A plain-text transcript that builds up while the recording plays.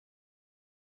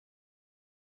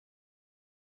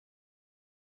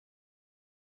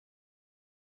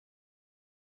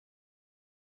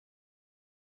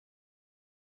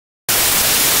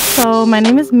So my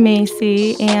name is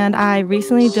Maecee, and I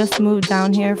recently just moved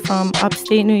down here from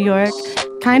upstate New York,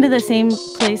 kind of the same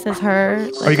place as her.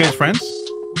 Like, are you guys friends?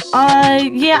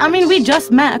 Yeah. I mean, we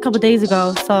just met a couple days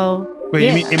ago. So. Wait,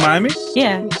 yeah. you mean in Miami?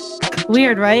 Yeah.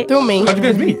 Weird, right? Through me. How'd you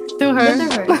guys meet? Through her.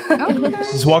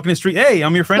 Just walking the street. Hey,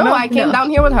 I'm your friend now? I came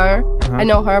down here with her. I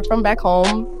know her from back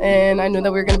home, and I knew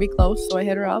that we were going to be close, so I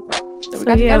hit her up. So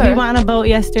we went on a boat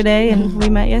yesterday, and we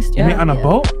met yesterday. You met on a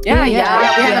boat? Yeah. We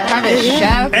had a private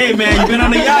chef. Hey, man, you been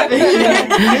on a yacht?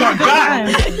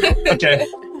 Okay,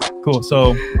 cool.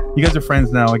 So you guys are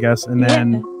friends now, I guess, and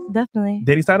then... Yeah, definitely.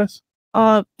 Dating status?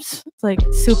 It's like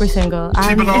super single.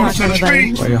 I'm not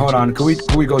anybody. Wait, hold on. Can we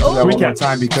go through that one more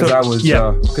time because I was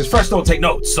because fresh don't take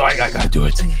notes, so I gotta do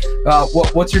it.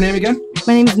 What's your name again?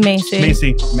 My name is Maecee.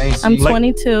 Maecee. I'm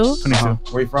 22. 22. Where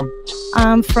are you from?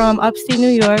 I'm from upstate New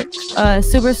York, a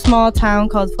super small town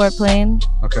called Fort Plain.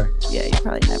 Okay. Yeah, you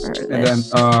probably never heard of it. And then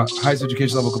highest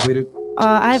education level completed?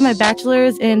 I have my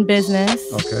bachelor's in business.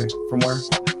 Okay. From where?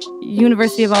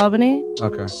 University of Albany.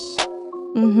 Okay.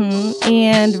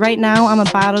 And right now I'm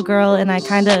a bottle girl, and I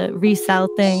kind of resell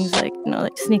things like,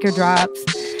 like sneaker drops,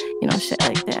 shit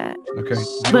like that. Okay.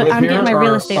 But I'm getting my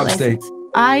real estate upstate? license.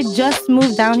 I just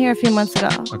moved down here a few months ago.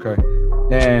 Okay.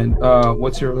 And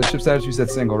what's your relationship status? You said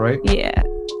single, right? Yeah.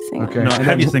 Single. Okay. No,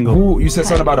 heavy single. Who you said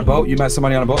something about a boat? You met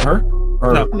somebody on a boat? Her?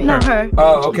 Or No, not her.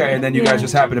 Oh, okay. And then you guys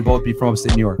just happen to both be from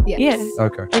upstate New York. Yes. Yeah.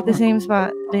 Okay. Like the same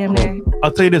spot, damn near.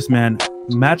 I'll tell you this, man.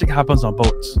 Magic happens on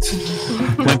boats.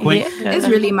 Wink, wink. Yeah. It's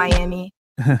really Miami.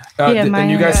 And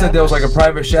you guys said there was like a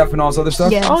private chef and all this other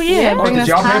stuff? Yes. Oh yeah. Oh, did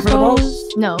y'all pay for the boat?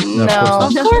 No.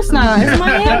 Of course not. It's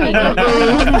Miami.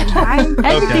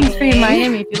 Everything's free in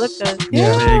Miami if you look good.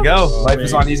 Yeah. There you go. Life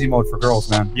is on easy mode for girls,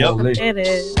 man. Yep. Holy. It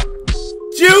is.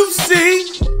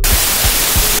 Juicy.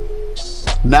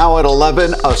 Now at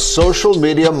 11, a social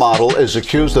media model is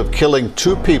accused of killing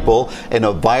 2 people in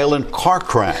a violent car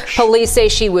crash. Police say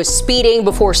she was speeding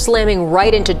before slamming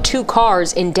right into 2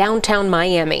 cars in downtown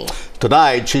Miami.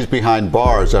 Tonight, she's behind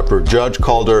bars after a judge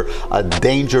called her a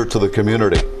danger to the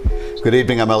community. Good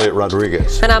evening, I'm Elliot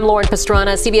Rodriguez. And I'm Lauren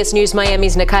Pastrana. CBS News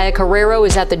Miami's Nakaya Carrero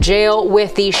is at the jail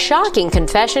with the shocking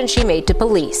confession she made to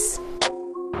police.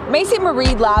 Maecee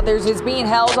Marie Lathers is being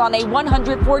held on a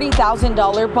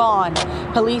 $140,000 bond.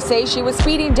 Police say she was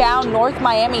speeding down North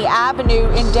Miami Avenue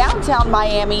in downtown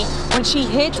Miami when she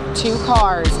hit 2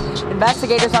 cars.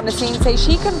 Investigators on the scene say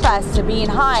she confessed to being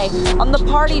high on the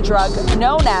party drug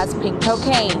known as pink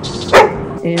cocaine.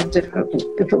 And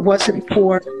if it wasn't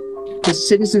for the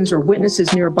citizens or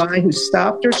witnesses nearby who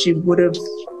stopped her, she would have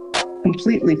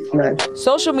completely fled.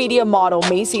 Social media model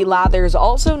Maecee Lathers,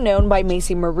 also known by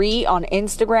Maecee Marie on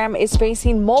Instagram, is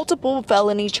facing multiple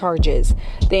felony charges.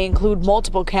 They include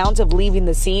multiple counts of leaving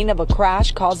the scene of a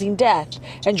crash causing death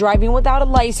and driving without a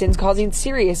license causing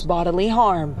serious bodily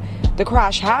harm. The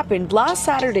crash happened last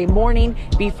Saturday morning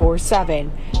before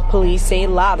 7. Police say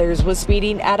Lathers was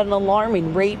speeding at an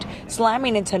alarming rate,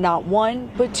 slamming into not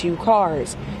 1 but 2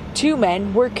 cars. 2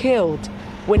 men were killed.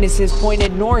 Witnesses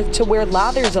pointed north to where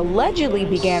Lathers allegedly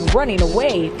began running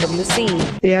away from the scene.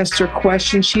 They asked her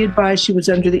questions. She advised she was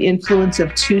under the influence of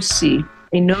 2C,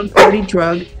 a known party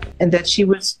drug, and that she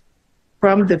was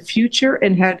from the future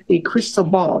and had a crystal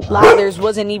ball. Lathers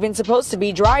wasn't even supposed to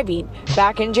be driving.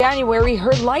 Back in January,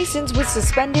 her license was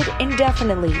suspended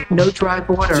indefinitely. No drive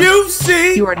order.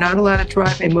 Juicy. You are not allowed to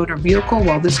drive a motor vehicle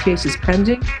while this case is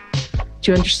pending.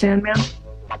 Do you understand, ma'am?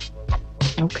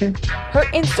 Okay. Her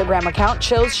Instagram account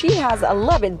shows she has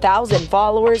 11,000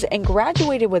 followers and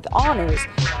graduated with honors,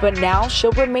 but now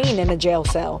she'll remain in a jail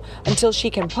cell until she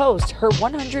can post her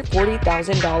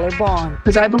 $140,000 bond.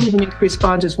 Because I believe an increased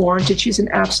bond is warranted. She's an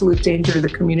absolute danger to the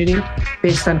community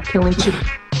based on killing 2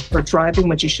 or driving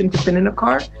when she shouldn't have been in a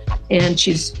car, and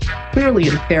she's clearly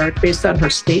impaired based on her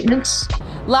statements.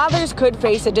 Lathers could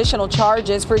face additional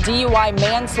charges for DUI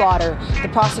manslaughter. The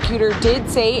prosecutor did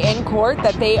say in court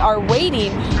that they are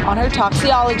waiting on her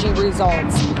toxicology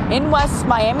results. In West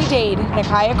Miami-Dade,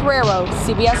 Nakaya Carrero,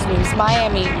 CBS News,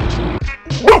 Miami.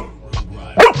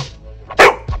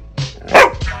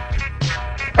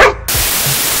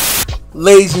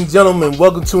 Ladies and gentlemen,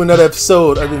 welcome to another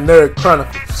episode of the Nerd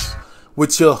Chronicles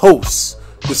with your host,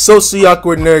 the socially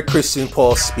awkward nerd Christian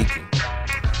Paul speaking.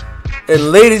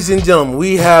 And ladies and gentlemen,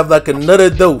 we have like another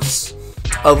dose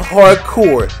of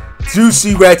hardcore,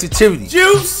 juicy ratchetivity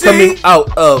coming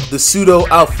out of the pseudo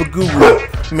alpha guru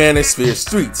manosphere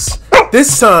streets.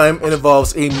 This time it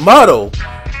involves a model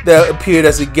that appeared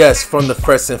as a guest from the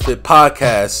Fresh and Fit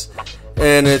podcast,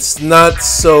 and it's not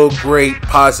so great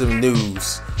positive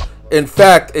news. In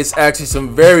fact, it's actually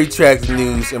some very tragic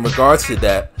news in regards to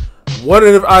that. One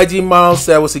of the IG models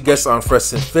that was a guest on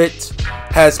Fresh and Fit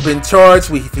has been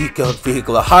charged with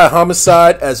vehicular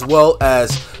homicide as well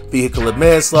as vehicular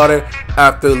manslaughter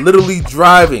after literally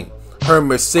driving her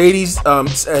Mercedes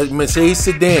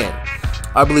sedan.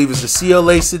 I believe it's a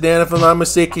CLA sedan, if I'm not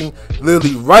mistaken,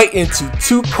 literally right into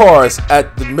 2 cars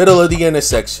at the middle of the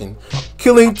intersection,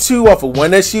 killing 2 off of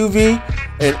 1 SUV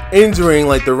and injuring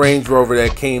like the Range Rover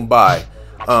that came by.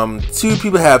 2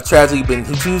 people have tragically been,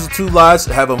 2 lives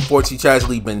have unfortunately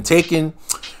tragically been taken,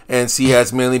 and she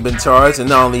has mainly been charged. And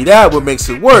not only that, what makes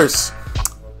it worse,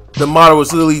 the model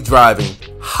was literally driving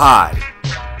high,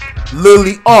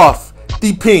 literally off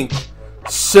the pink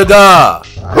SUGAH,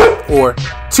 or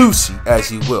Tusi,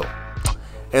 as you will.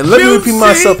 And let me repeat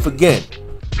myself again.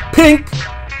 Pink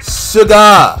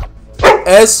SUGAH,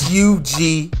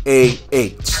 SUGAH.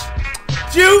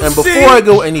 And before I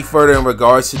go any further in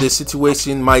regards to this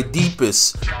situation, my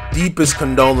deepest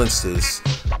condolences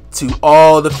to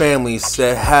all the families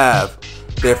that have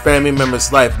their family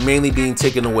members' life mainly being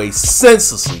taken away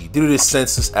senselessly due to this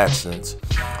senseless accident.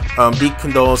 Deep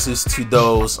condolences to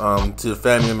those, to the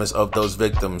family members of those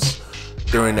victims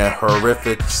during that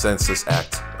horrific senseless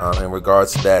act. In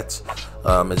regards to that,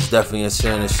 it's definitely a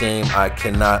sin and a shame. I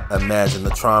cannot imagine the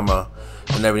trauma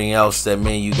and everything else that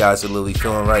me and you guys are literally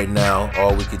feeling right now.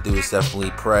 All we could do is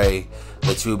definitely pray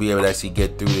that you'll be able to actually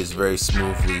get through this very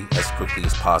smoothly, as quickly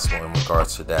as possible in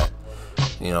regards to that.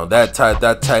 You know, that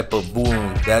type of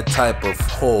wound, that type of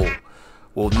hole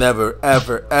will never,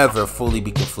 ever, ever fully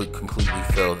be completely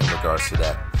filled in regards to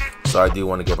that. So I do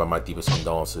want to give my deepest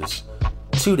condolences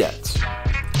to that.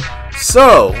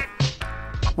 So,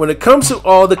 when it comes to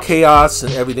all the chaos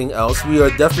and everything else, we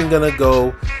are definitely going to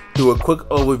go through a quick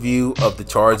overview of the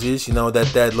charges. You know,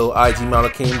 that little IG model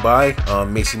came by,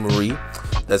 Maecee Marie.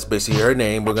 That's basically her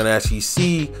name. We're going to actually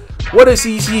see what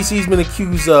she's been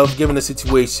accused of, given the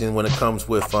situation when it comes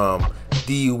with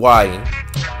DUIing,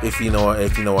 if you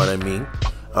know what I mean.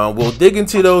 We'll dig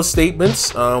into those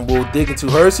statements. We'll dig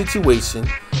into her situation.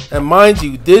 And mind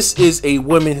you, this is a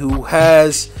woman who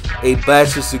has a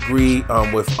bachelor's degree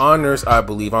with honors, I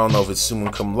believe. I don't know if it's summa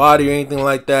cum laude or anything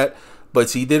like that, but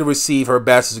she did receive her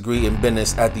bachelor's degree in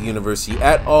business at the University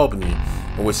at Albany,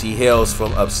 in which she hails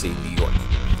from upstate New York.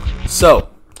 So,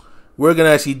 we're going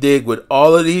to actually dig with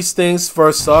all of these things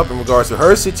first off in regards to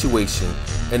her situation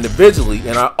individually.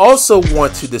 And I also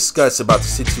want to discuss about the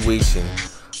situation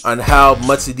on how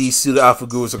much of these pseudo alpha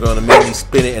gurus are going to mainly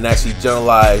spin it and actually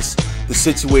generalize the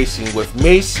situation with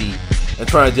Maecee and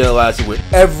trying to generalize it with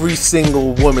every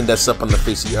single woman that's up on the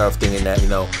face of the earth, thinking that, you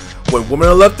know, when women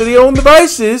are left to their own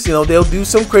devices, you know, they'll do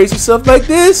some crazy stuff like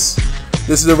this.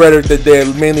 This is the rhetoric that they're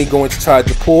mainly going to try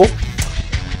to pull.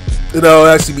 And I'll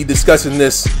actually be discussing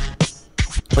this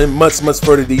in much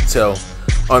further detail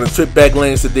on the trip back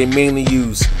lanes that they mainly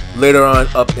use later on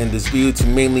up in this video to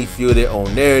mainly fuel their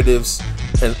own narratives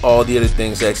and all the other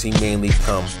things that actually mainly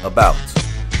come about.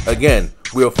 Again,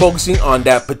 we are focusing on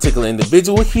that particular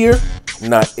individual here,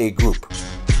 not a group.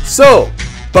 So,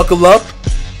 buckle up,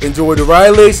 enjoy the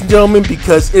ride, ladies and gentlemen,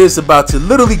 because it is about to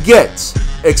literally get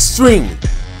extremely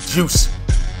juicy.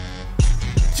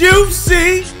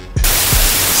 Juicy!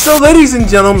 So, ladies and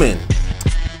gentlemen,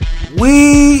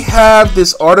 we have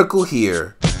this article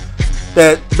here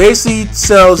that basically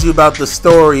tells you about the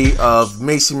story of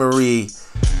Maecee Marie,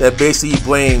 that basically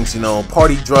blames, you know,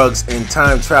 party drugs and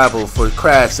time travel for a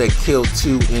crash that killed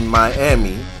 2 in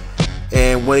Miami.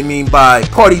 And what I mean by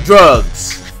party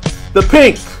drugs, the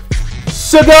pink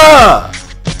SUGAH,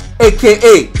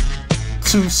 aka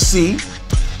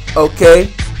 2C,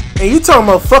 okay? And you talking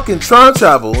about fucking time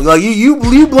travel, like you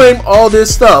blame all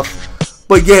this stuff,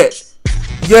 but yet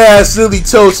your ass literally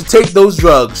chose to take those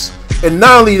drugs, and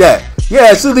not only that, your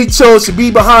ass literally chose to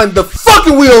be behind the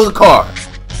fucking wheel of the car.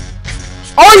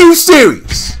 Are you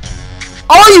serious?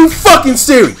 Are you fucking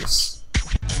serious?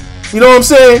 You know what I'm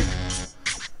saying?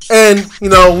 And, you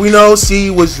know, we know she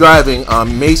was driving,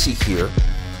 Maecee here,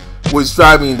 was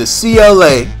driving the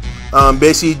CLA,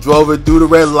 basically drove her through the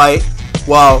red light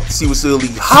while she was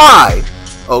literally high,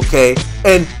 okay?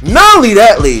 And not only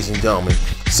that, ladies and gentlemen,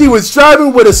 she was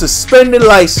driving with a suspended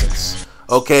license,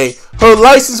 okay? Her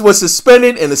license was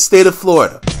suspended in the state of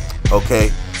Florida,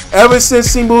 okay? Ever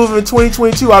since she moved in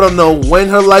 2022, I don't know when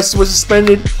her license was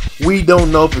suspended. We don't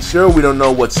know for sure. We don't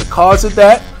know what's the cause of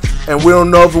that. And we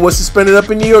don't know if it was suspended up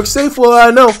in New York State, for all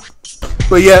I know.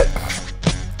 But yet,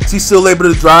 she's still able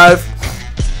to drive.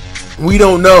 We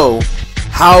don't know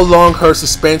how long her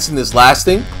suspension is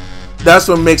lasting. That's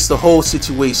what makes the whole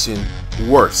situation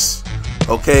worse.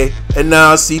 Okay? And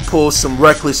now she pulls some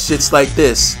reckless shits like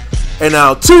this. And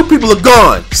now 2 people are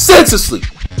gone senselessly.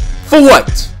 For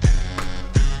what?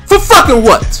 For fucking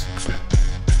what?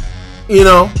 You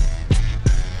know?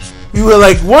 You were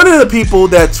like, one of the people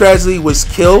that tragically was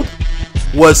killed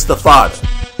was the father.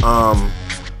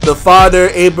 The father,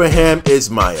 Abraham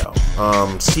Ismail.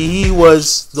 He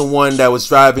was the one that was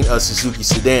driving a Suzuki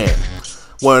sedan.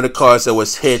 One of the cars that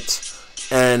was hit.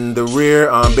 And the rear,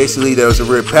 basically there was a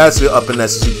rear passenger up in that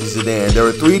Suzuki sedan. There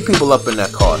were 3 people up in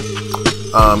that car.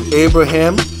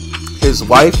 Abraham, his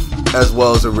wife, as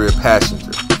well as a rear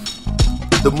passenger.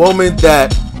 The moment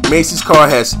that Macee's car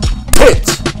has hit,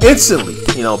 instantly,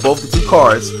 you know, both the 2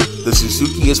 cars, the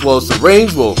Suzuki as well as the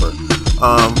Range Rover.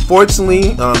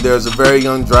 Fortunately, there was a very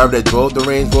young driver that drove the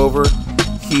Range Rover.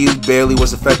 He barely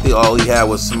was affected. All he had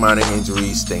was some minor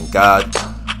injuries, thank God.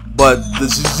 But the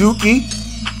Suzuki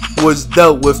was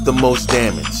dealt with the most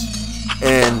damage,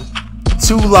 and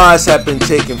 2 lives have been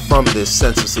taken from this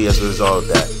senselessly as a result of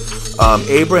that.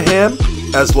 Abraham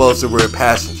as well as the rear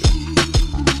passenger.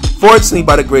 Fortunately,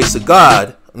 by the grace of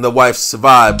God, the wife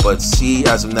survived, but she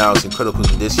as of now is in critical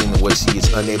condition in which she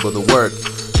is unable to work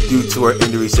due to her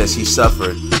injuries that she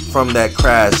suffered from that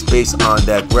crash based on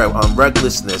that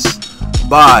recklessness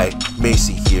by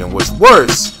Maecee here. And what's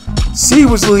worse, she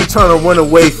was really trying to run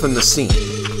away from the scene.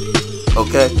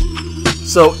 Okay,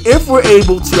 so if we're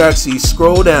able to actually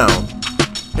scroll down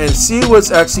and see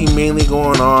what's actually mainly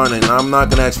going on, and I'm not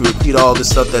going to actually repeat all the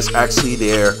stuff that's actually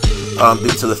there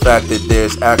due to the fact that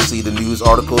there's actually the news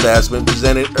article that has been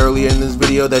presented earlier in this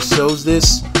video that shows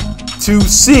this. To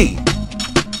see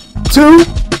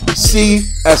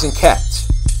as in cat.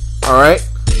 Alright,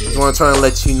 just want to try and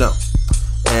let you know.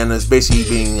 And it's basically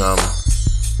being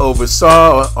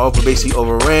basically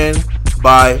overran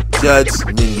by Judge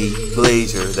Mindy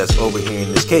Glazer that's over here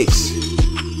in this case.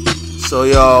 So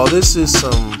y'all, this is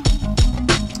some,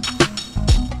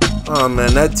 oh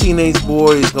man, that teenage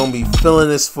boy is gonna be feeling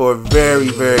this for a very,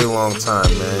 very long time,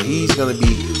 man. He's gonna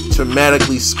be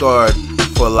traumatically scarred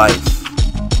for life.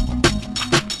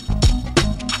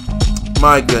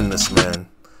 My goodness, man.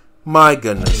 My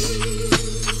goodness.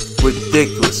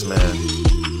 Ridiculous, man.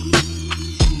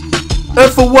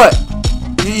 And for what?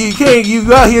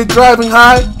 You out here driving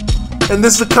high, and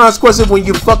this is the consequence of when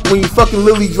you fucking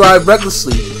literally drive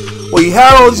recklessly. Well, you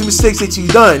had all these mistakes that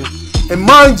you've done, and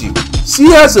mind you, she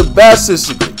has a bachelor's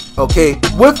degree, okay,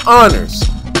 with honors,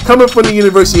 coming from the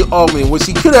University of Albany, where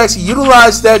she could actually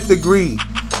utilize that degree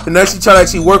and actually try to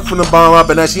actually work from the bottom up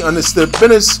and actually understood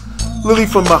business literally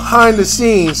from behind the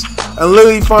scenes, and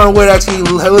literally find a way to actually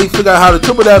literally figure out how to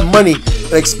triple that money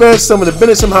and expand some of the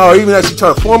business somehow, or even actually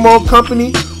try to form her own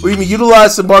company, or even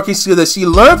utilize the marketing skill that she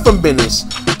learned from business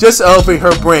just to elevate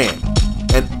her brand.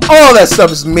 And all that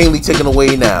stuff is mainly taken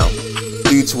away now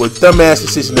due to a dumbass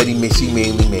decision that she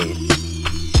mainly made.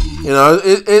 You know,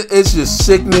 it's just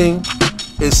sickening.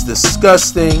 It's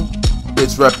disgusting.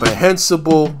 It's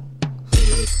reprehensible.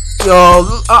 You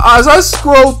know, as I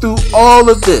scroll through all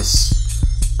of this,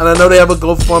 and I know they have a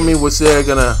GoFundMe which they're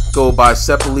gonna go buy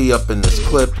separately up in this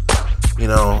clip. You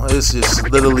know, it's just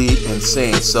literally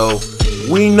insane. So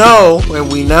we know,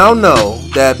 and we now know,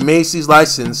 that Macee's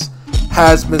license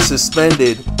has been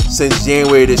suspended since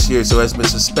January this year. So it's been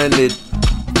suspended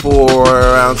for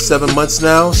around 7 months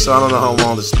now. So I don't know how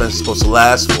long the suspension is supposed to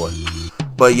last for.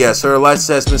 But yes, her license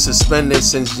has been suspended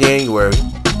since January.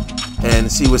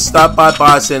 And she was stopped by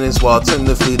bystanders while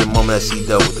attempting the moment that she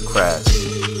dealt with the crash.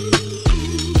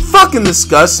 Fucking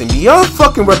disgusting. Beyond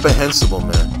fucking reprehensible,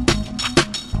 man.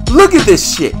 Look at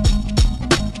this shit.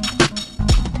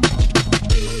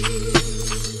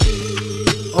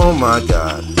 Oh my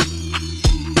god.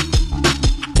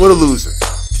 What a loser.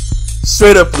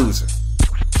 Straight up loser.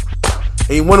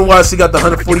 And you wonder why she got the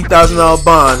 $140,000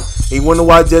 bond. And you wonder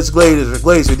why Judge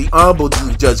Glazer, the Honorable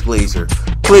Judge Glazer,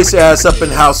 placed her ass up in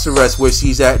house arrest where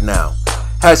she's at now.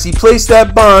 Had she placed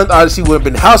that bond, either she would have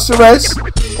been house arrest,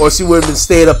 or she would have been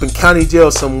stayed up in county jail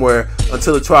somewhere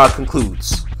until the trial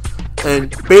concludes.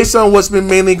 And based on what's been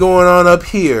mainly going on up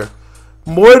here,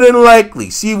 more than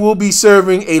likely she will be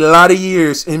serving a lot of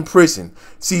years in prison.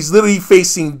 She's literally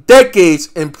facing decades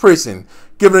in prison,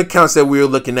 given the counts that we're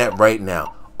looking at right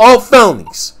now. All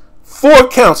felonies. 4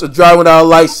 counts of driving without a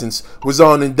license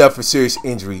resulting in death or serious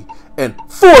injury, and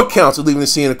 4 counts of leaving the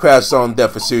scene of the crash resulting in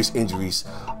death or serious injuries,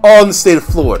 all in the state of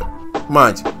Florida,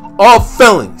 mind you, all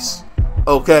felonies.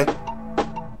 Okay,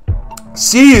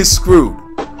 she is screwed.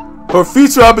 Her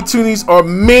future opportunities are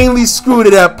mainly screwed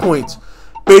at that point,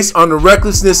 based on the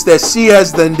recklessness that she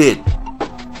has done did.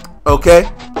 Okay,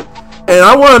 and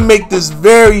I want to make this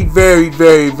very, very,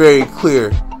 very, very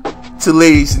clear to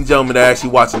ladies and gentlemen that are actually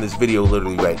watching this video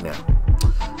literally right now.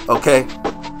 Okay,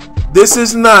 this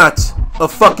is not a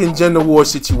fucking gender war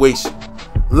situation.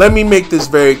 Let me make this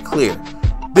very clear.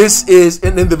 This is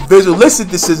an individualistic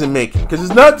decision making, because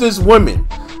it's not just women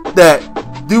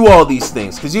that do all these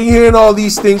things. Because you're hearing all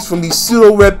these things from these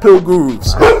pseudo red pill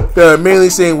gurus that are mainly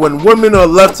saying when women are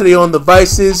left to their own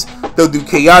devices, they'll do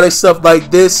chaotic stuff like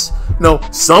this. No,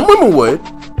 some women would,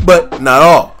 but not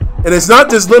all. And it's not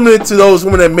just limited to those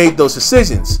women that made those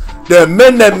decisions. There are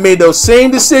men that made those same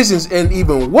decisions and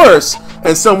even worse,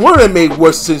 and some women that made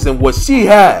worse decisions than what she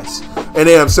has, and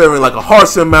they are serving like a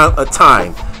harsher amount of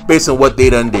time based on what they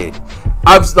done did.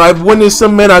 I've witnessed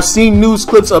some men, I've seen news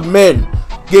clips of men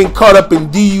getting caught up in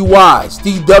DUIs,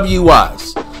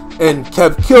 DWIs, and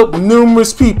have killed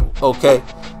numerous people, okay?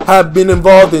 Have been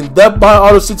involved in death by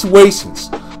auto situations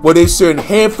where they've served a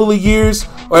handful of years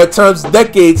or at times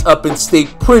decades up in state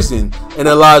prison, and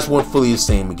their lives weren't fully the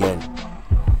same again.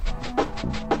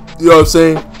 You know what I'm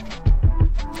saying?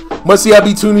 Must the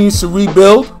opportunities to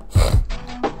rebuild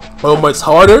are much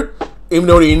harder, even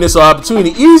though the initial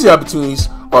opportunity, easy opportunities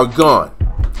are gone.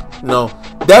 You know,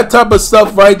 that type of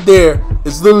stuff right there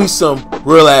is literally some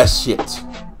real ass shit.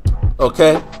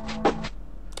 Okay?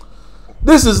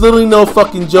 This is literally no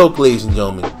fucking joke, ladies and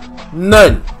gentlemen.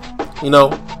 None. You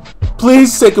know?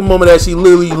 Please take a moment to actually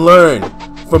literally learn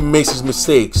from Macee's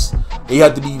mistakes. And you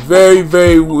have to be very,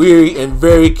 very wary and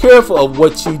very careful of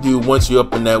what you do once you're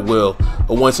up in that wheel,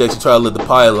 or once you actually try to live the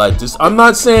pilot life. Just, I'm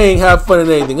not saying have fun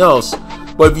and anything else,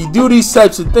 but if you do these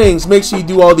types of things, make sure you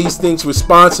do all these things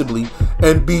responsibly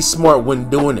and be smart when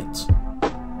doing it.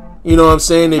 You know what I'm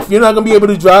saying? If you're not going to be able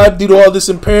to drive due to all this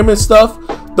impairment stuff,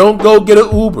 don't go get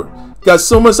an Uber. Got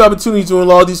so much opportunity doing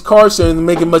all these car sharing to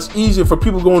make it much easier for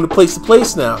people going to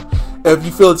place now. If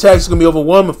you feel the taxi is going to be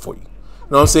overwhelming for you. You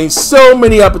know what I'm saying? So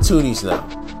many opportunities now.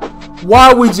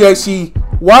 Why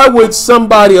would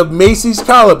somebody of Macee's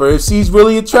caliber, if she's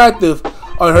really attractive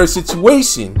on her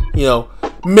situation, you know,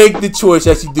 make the choice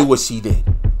that she do what she did?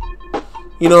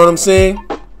 You know what I'm saying?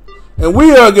 And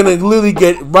we are going to literally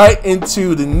get right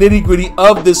into the nitty gritty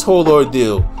of this whole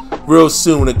ordeal real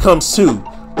soon when it comes to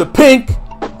the pink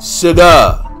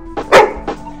SUGAH.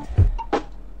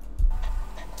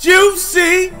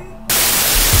 Juicy.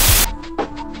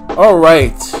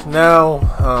 Alright, now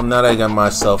that I got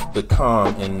myself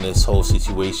becalm in this whole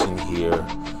situation here,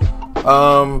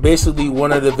 basically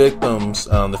one of the victims,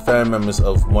 the family members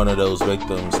of one of those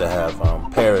victims that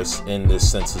have perished in this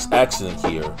senseless accident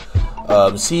here,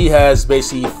 she has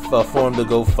basically formed a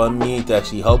GoFundMe to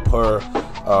actually help her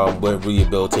with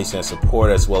rehabilitation and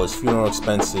support, as well as funeral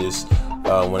expenses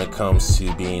when it comes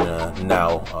to being a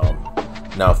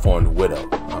now formed widow.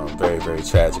 Very, very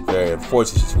tragic, very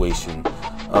unfortunate situation.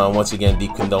 Once again,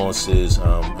 deep condolences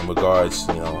in regards,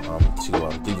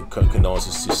 deep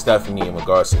condolences to Stephanie in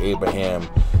regards to Abraham,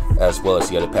 as well as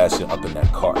the other passenger up in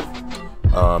that car.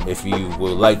 If you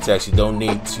would like to actually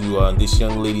donate to this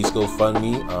young lady's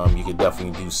GoFundMe, you can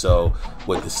definitely do so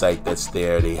with the site that's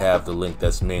there. They have the link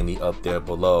that's mainly up there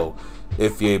below.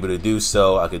 If you're able to do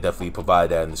so, I could definitely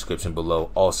provide that in the description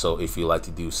below. Also, if you'd like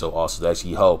to do so, also to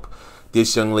actually help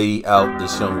this young lady out,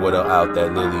 this young widow out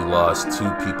that literally lost 2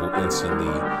 people instantly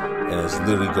and is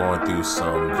literally going through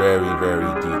some very, very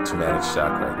deep traumatic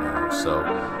shock right now. So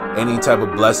any type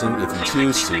of blessing, if you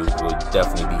choose to, would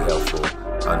definitely be helpful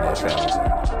on their family's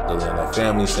end. Literally on their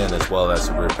family's end, as well as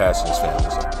the real passion's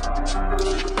family's end.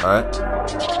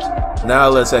 Alright? Now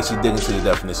let's actually dig into the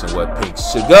definition of what pink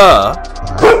SUGAH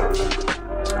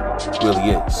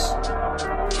really is.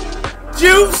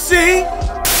 Juicy!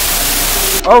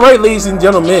 Alright, ladies and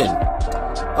gentlemen,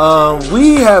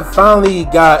 we have finally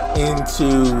got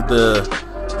into the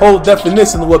whole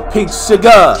definition of what pink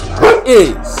SUGAH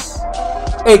is,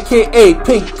 aka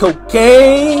pink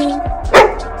cocaine.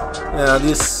 Now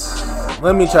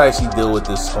let me try to actually deal with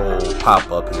this whole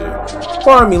pop-up here.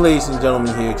 Pardon me, ladies and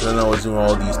gentlemen, here, because I know I was doing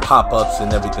all these pop-ups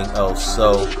and everything else.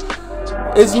 So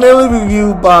it's mainly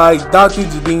reviewed by Dr.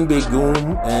 Jabin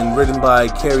Begum and written by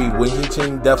Kerry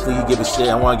Wingington. Definitely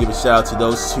I want to give a shout out to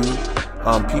those 2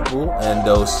 people and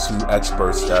those 2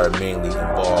 experts that are mainly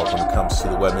involved when it comes to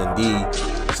the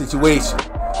WebMD situation.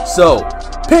 So,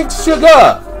 pink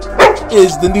SUGAH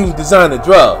is the new designer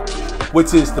drug,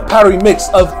 which is the powdery mix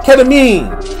of ketamine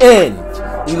and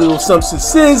illegal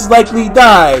substances likely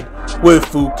dyed with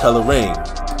food coloring.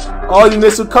 All the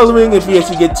initial coloring, if you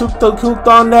actually get hooked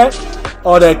on that,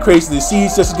 all that crazy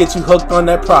disease just to get you hooked on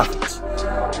that profit.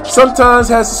 Sometimes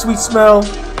has a sweet smell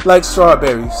like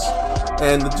strawberries.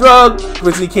 And the drug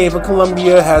originally came from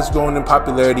Colombia, has grown in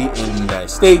popularity in the United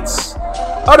States,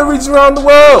 other regions around the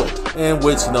world, in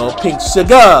which, pink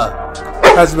SUGAH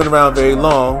hasn't been around very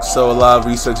long, so a lot of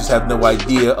researchers have no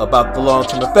idea about the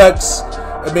long-term effects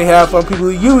it may have on people who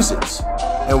use it.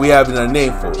 And we have a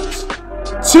name for it.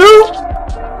 2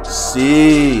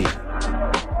 See.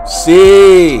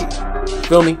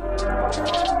 Feel me?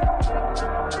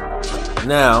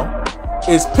 Now,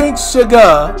 is pink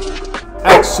sugar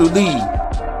actually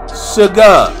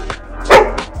sugar?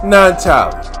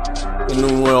 Non-talent.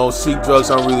 And street drugs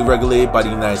aren't really regulated by the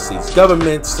United States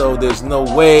government, so there's no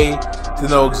way to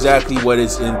know exactly what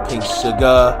is in pink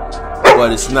sugar.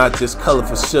 But it's not just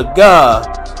colorful sugar.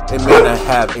 It may not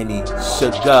have any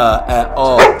sugar at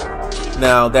all.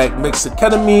 Now, that mixed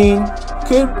ketamine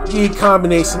could be a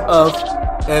combination of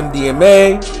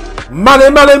MDMA,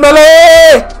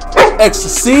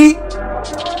 ecstasy,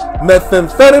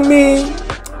 methamphetamine,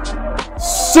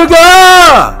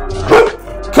 sugar,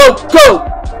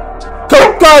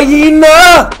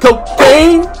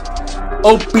 cocaine,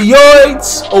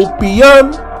 opioids,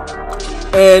 opium,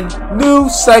 and new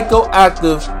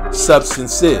psychoactive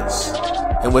substances.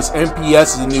 And what's NPS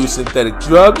is the new synthetic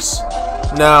drugs.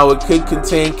 Now, it could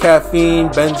contain caffeine,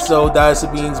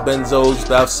 benzodiazepines, benzos,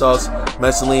 bath salts,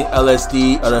 mescaline,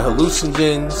 LSD, other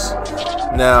hallucinogens.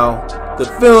 Now, the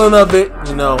feeling of it,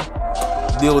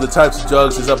 deal with the types of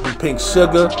drugs is up in pink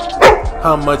sugar.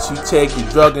 How much you take, your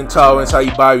drug intolerance, how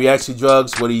you buy reaction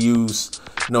drugs, what you use,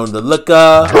 the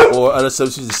liquor or other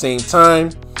substances at the same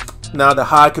time. Now, the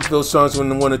high can feel stronger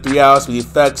within 1 to 3 hours, but the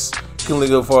effects can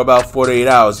linger for about 4 to 8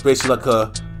 hours, basically like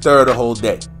a third of the whole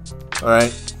day.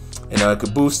 Alright? And it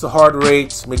could boost the heart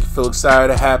rate, make you feel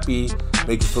excited, happy,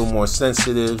 make you feel more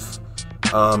sensitive.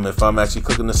 If I'm actually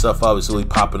cooking this stuff up, it's really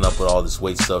popping up with all this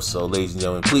weight stuff. So, ladies and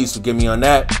gentlemen, please forgive me on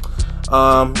that.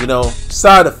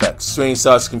 Side effects, strange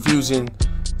thoughts, confusion,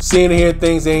 seeing and hearing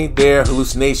things that ain't there,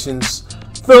 hallucinations,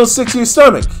 feeling sick to your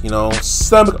stomach,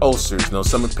 stomach ulcers,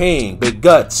 stomach pain, big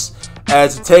guts,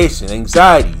 agitation,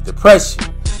 anxiety, depression,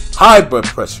 high blood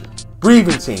pressure,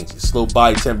 breathing changes, low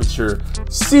body temperature,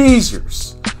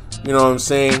 seizures,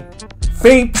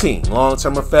 fainting,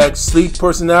 long-term effects, sleep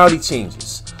personality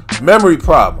changes, memory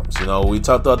problems, we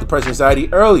talked about depression, anxiety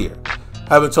earlier,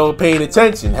 having trouble paying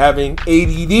attention, having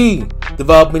ADD,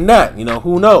 developing that,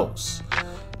 who knows.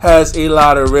 Has a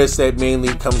lot of risk that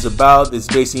mainly comes about. It's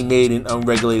basically made in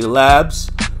unregulated labs.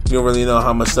 You don't really know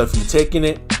how much stuff you're taking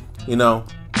it,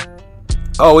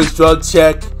 Always drug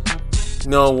check.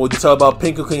 When you talk about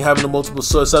pink cocaine having a multiple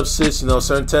source substance,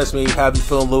 certain tests may have you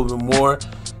feel a little bit more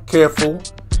careful.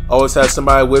 Always have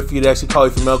somebody with you to actually call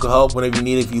you for medical help whenever you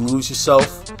need it. If you lose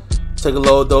yourself, take a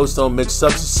low dose, don't mix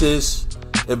substances.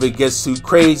 If it gets too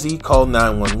crazy, call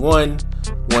 911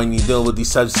 when you're dealing with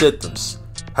these types of symptoms.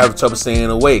 Having trouble staying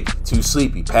awake, too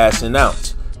sleepy, passing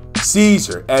out.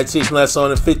 Seizure, agitation lasts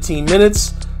longer than 15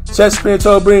 minutes. Chest pain,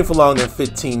 trouble breathing for longer than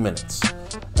 15 minutes.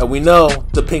 And we know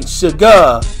the pink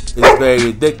sugar is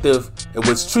very addictive, and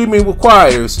which treatment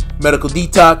requires medical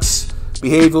detox,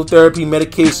 behavioral therapy,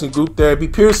 medication, group therapy,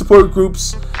 peer support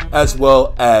groups, as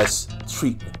well as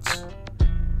treatment.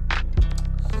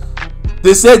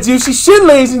 This is that juicy shit,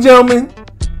 ladies and gentlemen.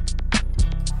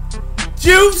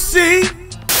 Juicy!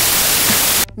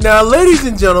 Now, ladies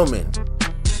and gentlemen,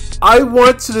 I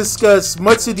want to discuss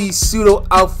much of these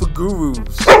pseudo-alpha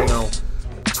gurus,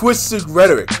 twisted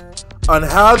rhetoric, on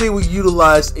how they would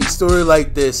utilize a story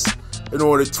like this in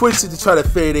order to twist it to try to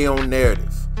fit their own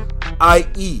narrative.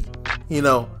 I.e.,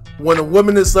 when a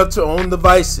woman is left to her own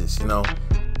devices,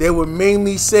 they would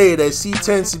mainly say that she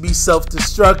tends to be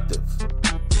self-destructive.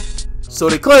 So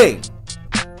they claim.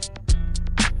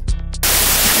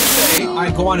 I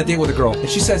go on a date with a girl and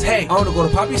she says, hey, I want to go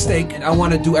to Poppy Steak and I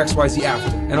want to do XYZ after.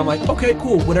 And I'm like, okay,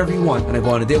 cool, whatever you want. And I go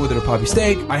on a date with her to Poppy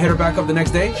Steak. I hit her back up the next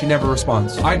day. She never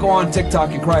responds. I go on TikTok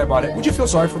and cry about it. Would you feel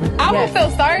sorry for me? I would feel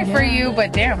sorry for you,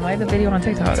 but damn, why the video on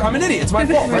TikTok? I'm an idiot. It's my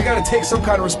fault. I got to take some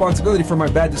kind of responsibility for my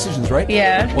bad decisions, right?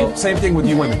 Yeah. Well, same thing with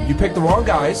you women. You pick the wrong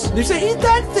guys. You say, he's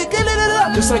that thick.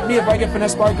 Just like me, if I get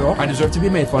finessed by a girl, I deserve to be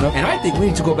made fun of. And I think we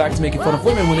need to go back to making fun of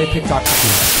women when they pick toxic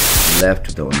people. Left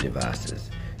with their own devices.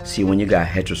 See, when you got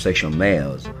heterosexual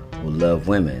males who love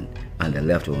women and they're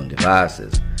left with their own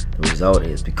devices, the result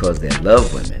is because they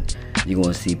love women, you're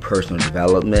going to see personal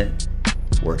development,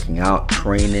 working out,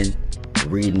 training,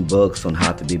 reading books on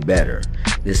how to be better.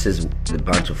 This is a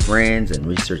bunch of friends and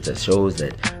research that shows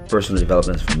that personal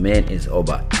development for men is all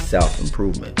about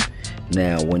self-improvement.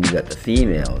 Now, when you got the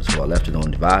females who are left with their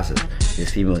own devices,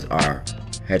 these females are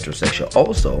heterosexual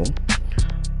also.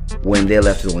 When they're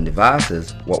left with their own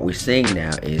devices, what we're seeing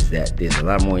now is that there's a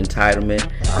lot more entitlement.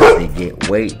 They get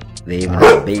weight. They even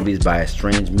have babies by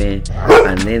estranged men.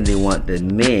 And then they want the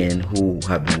men who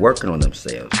have been working on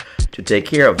themselves to take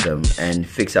care of them and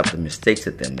fix up the mistakes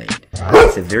that they made.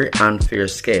 It's a very unfair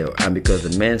scale. And because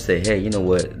the men say, hey, you know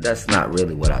what? That's not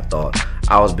really what I thought.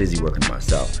 I was busy working on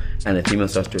myself. And the female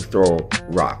starts to throw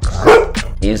rocks.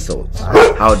 insults.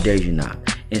 How dare you not?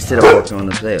 Instead of working on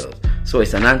themselves. So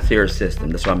it's an unfair system.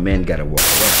 That's why men gotta walk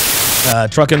away.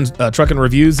 Trucking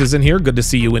Reviews is in here. Good to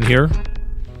see you in here.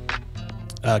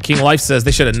 King Life says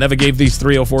they should have never gave these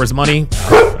 304s money.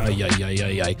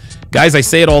 Guys, I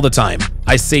say it all the time.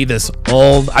 I say this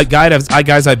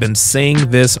guys, I've been saying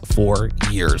this for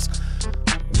years.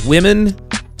 Women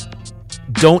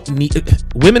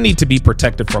need to be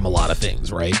protected from a lot of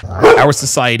things, right? Our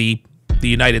society, the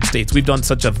United States, we've done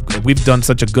such a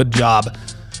good job.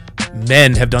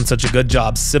 Men have done such a good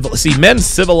job. Men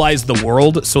civilize the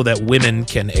world so that women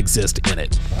can exist in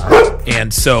it.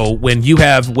 And so when you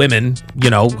have women,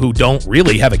 who don't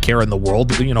really have a care in the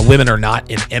world, women are not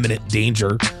in imminent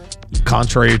danger,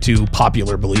 contrary to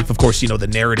popular belief. Of course, the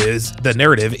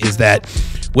narrative is that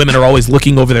women are always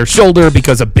looking over their shoulder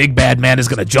because a big bad man is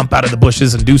going to jump out of the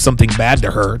bushes and do something bad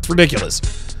to her. It's ridiculous.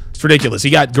 It's ridiculous.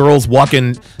 You got girls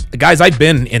walking. Guys, I've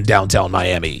been in downtown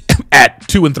Miami at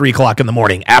 2 and 3 o'clock in the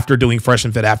morning after doing Fresh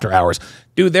and Fit after hours.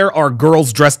 Dude, there are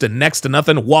girls dressed in next to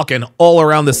nothing walking all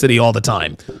around the city all the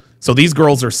time. So these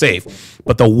girls are safe.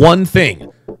 But the one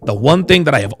thing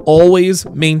that I have always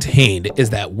maintained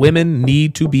is that women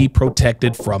need to be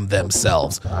protected from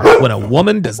themselves. When a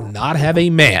woman does not have a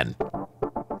man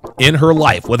in her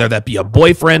life, whether that be a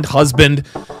boyfriend, husband,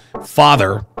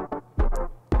 father,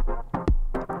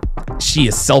 she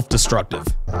is self-destructive.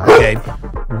 Okay,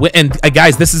 and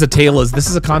guys, this is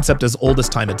a concept as old as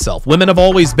time itself. Women have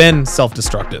always been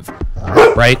self-destructive,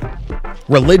 right?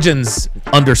 Religions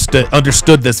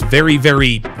understood this very,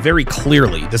 very, very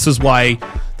clearly. This is why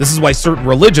certain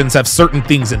religions have certain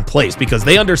things in place, because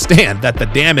they understand that the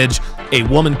damage a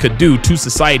woman could do to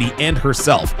society and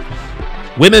herself.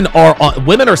 Women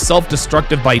are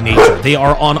self-destructive by nature. They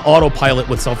are on autopilot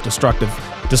with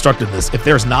destructiveness. If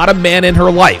there's not a man in her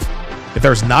life,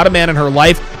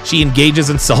 she engages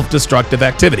in self-destructive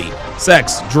activity,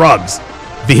 sex, drugs,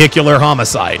 vehicular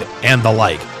homicide, and the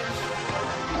like.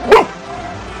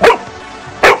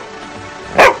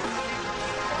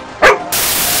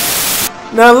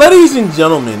 Now, ladies and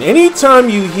gentlemen, anytime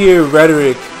you hear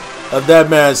rhetoric of that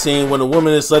man saying when a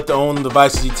woman is left to own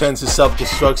devices, she tends to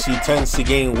self-destruct, she tends to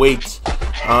gain weight,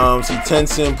 she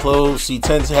tends to implode, she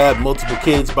tends to have multiple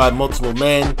kids by multiple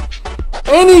men.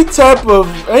 When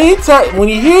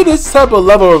you hear this type of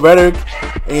level of rhetoric,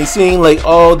 and you're seeing like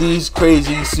all these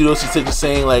crazy pseudo statistics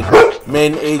saying like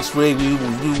men age great, we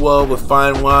will do well with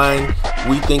fine wine,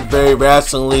 we think very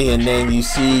rationally, and then you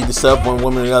see the stuff when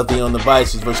women are left on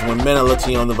devices versus when men are left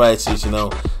on devices,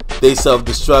 they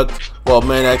self-destruct while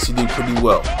men actually do pretty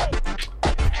well.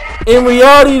 In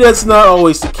reality, that's not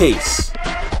always the case.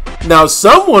 Now,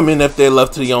 some women, if they're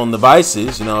left to their own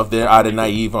devices, if they're either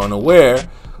naive or unaware,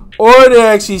 or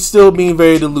they're actually still being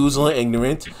very delusional and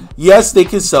ignorant, yes, they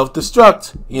can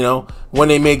self-destruct, when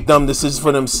they make dumb decisions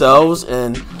for themselves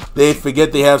and they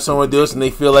forget they have someone else and they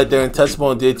feel like they're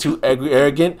untouchable and they're too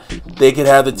arrogant, they can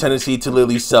have the tendency to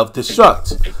literally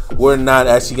self-destruct. We're not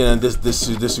actually going to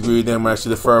disagree with them or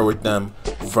actually defer with them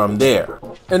from there.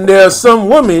 And there are some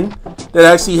women that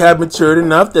actually have matured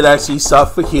enough that actually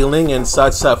sought for healing and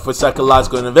sought for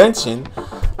psychological intervention,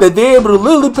 that they're able to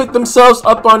literally pick themselves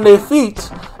up on their feet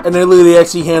and they literally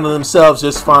actually handle themselves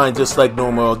just fine, just like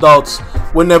normal adults,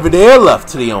 whenever they're left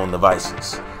to their own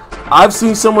devices. I've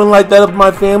seen someone like that of my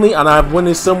family, and I've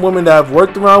witnessed some women that I've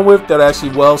worked around with that are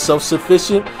actually well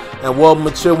self-sufficient and well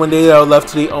mature when they are left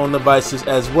to their own devices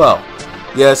as well.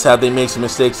 Yes, have they made some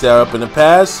mistakes that are up in the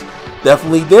past?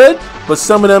 Definitely did, but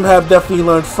some of them have definitely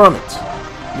learned from it.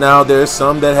 Now, there's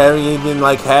some that haven't even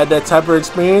had that type of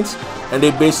experience, and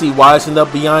they basically wisened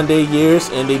up beyond their years,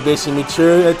 and they basically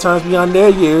mature at times beyond their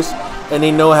years, and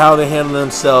they know how to handle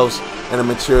themselves in a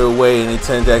mature way, and they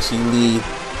tend to actually lead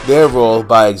their role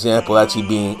by example, actually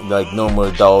being like normal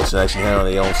adults and actually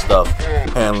handling their own stuff,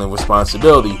 handling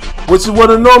responsibility, which is what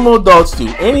a normal adults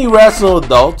do. Any rational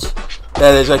adult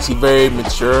that is actually very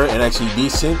mature and actually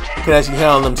decent can actually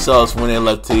handle themselves when they're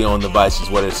left to their own devices,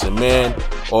 whether it's a man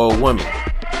or a woman.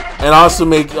 And also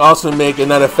make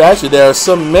another factor, there are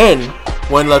some men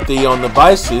when left to their own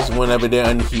devices, whenever they're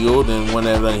unhealed and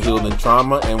whenever they're unhealed in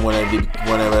trauma and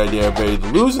whenever they're very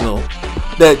delusional,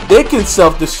 that they can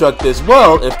self-destruct as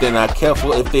well if they're not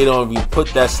careful, if they don't even put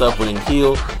that stuff when they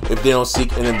heal, if they don't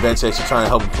seek intervention actually trying to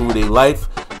help improve their life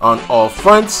on all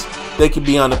fronts, they could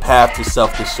be on the path to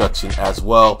self-destruction as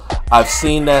well. I've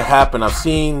seen that happen. I've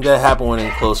seen that happen when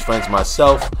I'm close friends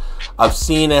myself. I've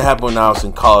seen it happen when I was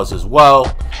in college as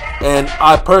well. And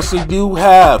I personally do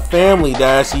have family that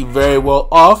are actually very well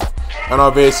off and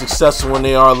are very successful when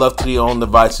they are left to their own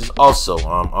devices also.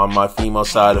 On my female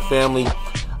side of the family,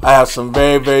 I have some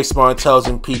very, very smart,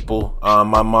 intelligent people.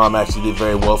 My mom actually did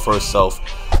very well for herself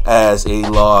as a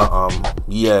law,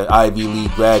 Ivy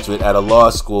League graduate at a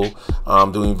law school,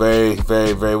 doing very,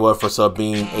 very, very well for herself,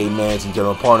 being a managing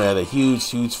general partner at a huge,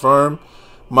 huge firm.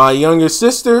 My younger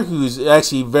sister, who's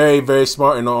actually very, very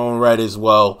smart in her own right as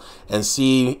well, and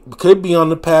she could be on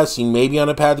the path. She may be on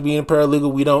the path to being a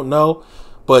paralegal. We don't know,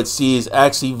 but she is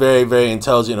actually very, very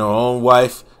intelligent in her own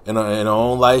life, in her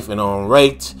own life, in her own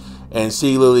right, and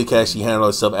she literally can actually handle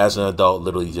herself as an adult,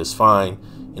 literally just fine.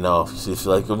 You know, if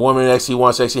like a woman actually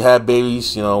wants to actually have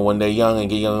babies, you know, when they're young and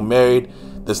get young and married,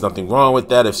 there's nothing wrong with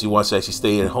that. If she wants to actually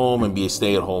stay at home and be a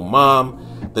stay-at-home mom,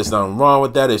 there's nothing wrong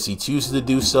with that. If she chooses to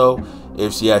do so,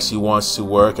 if she actually wants to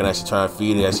work and actually try to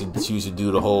feed and actually choose to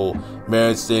do the whole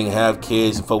marriage thing, have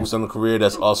kids and focus on the career,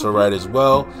 that's also right as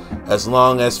well. As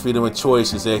long as freedom of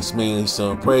choice is mainly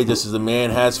so pray, just as a man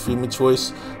has freedom of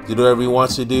choice to do whatever he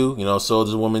wants to do, you know, so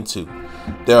does a woman too.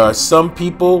 There are some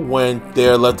people, when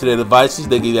they're left to their devices,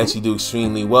 they can actually do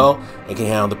extremely well and can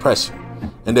handle the pressure.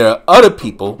 And there are other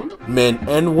people, men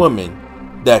and women,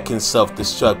 that can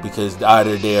self-destruct because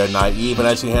either they are naive and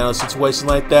actually handle a situation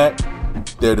like that,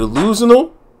 they're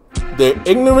delusional, they're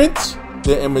ignorant,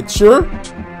 they're immature,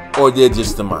 or they're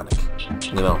just demonic.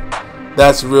 You know,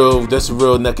 that's a real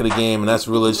neck of the game, and that's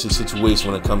a realistic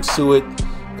situation when it comes to it.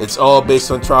 It's all based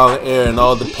on trial and error, and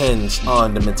all depends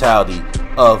on the mentality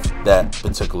of that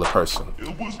particular person.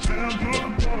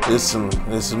 There's some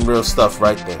real stuff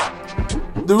right there.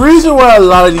 The reason why a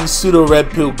lot of these pseudo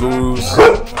red pill gurus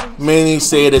mainly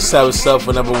say this type of stuff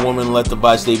whenever a woman let the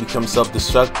device, they become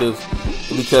self-destructive,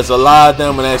 because a lot of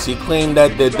them would actually claim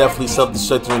that they're definitely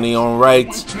self-destructive in their own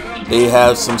right. They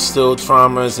have some still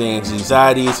traumas and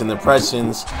anxieties and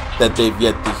depressions that they've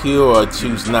yet to heal or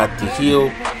choose not to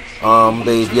heal.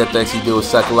 They've yet to actually deal with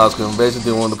psychological invasion,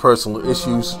 dealing with the personal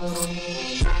issues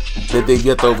that they've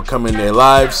yet to overcome in their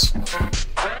lives.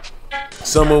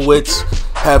 Some of which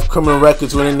have criminal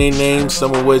records within their names,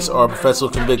 some of which are professional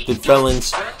convicted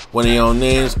felons when their own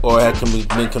names, or have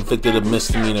been convicted of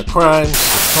misdemeanor crimes.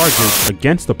 Charges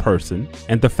against the person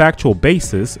and the factual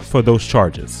basis for those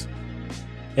charges.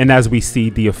 And as we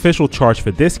see, the official charge for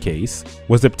this case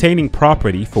was obtaining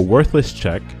property for worthless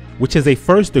check, which is a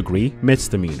first-degree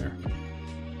misdemeanor.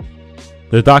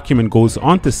 The document goes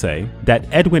on to say that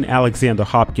Edwin Alexander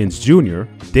Hopkins Jr.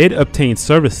 did obtain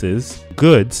services,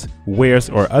 goods, wares,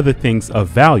 or other things of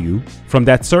value from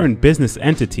that certain business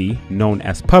entity known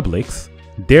as Publix,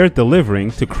 there delivering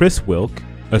to Chris Wilk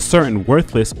a certain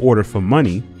worthless order for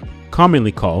money,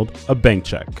 commonly called a bank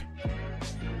check.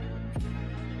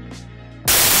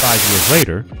 5 years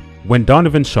later, when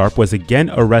Donovan Sharp was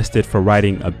again arrested for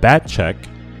writing a bad check,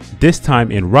 this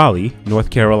time in Raleigh, North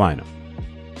Carolina.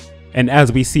 And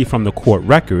as we see from the court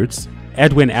records,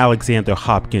 Edwin Alexander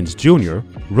Hopkins Jr.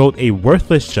 wrote a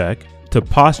worthless check to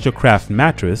Posture Craft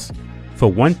Mattress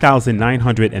for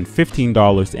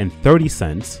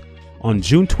 $1,915.30 on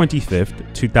June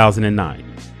 25th, 2009.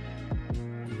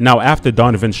 Now, after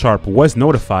Donovan Sharp was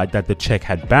notified that the check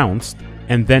had bounced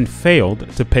and then failed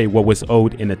to pay what was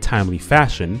owed in a timely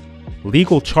fashion,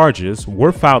 legal charges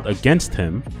were filed against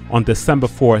him on December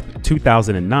 4th,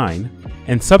 2009,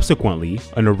 and subsequently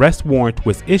an arrest warrant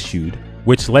was issued,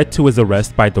 which led to his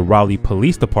arrest by the Raleigh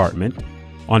Police Department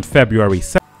on February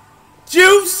 2nd.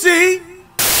 Juicy!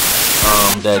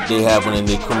 That they have one in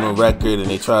their criminal record, and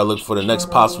they try to look for the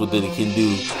next possible that it can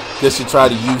do just to try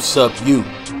to usurp you,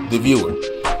 the viewer.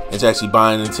 It's actually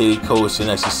buying into their coach and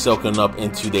actually soaking up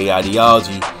into their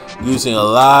ideology, using a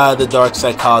lot of the dark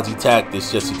psychology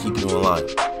tactics just to keep you in line.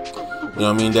 You know what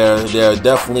I mean? There are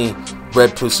definitely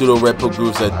pseudo red pill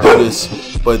groups that do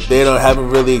this, but they haven't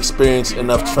really experienced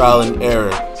enough trial and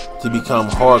error to become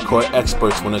hardcore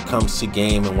experts when it comes to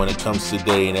game and when it comes to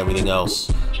day and everything else.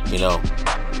 You know,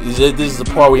 this is the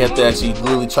part where you have to actually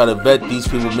really try to vet these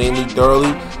people mainly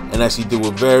thoroughly and actually do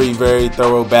a very, very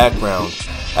thorough background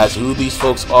as to who these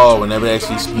folks are whenever they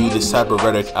actually spew this type of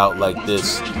rhetoric out like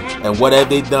this. And what have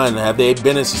they done? Have they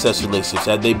been in successful relationships?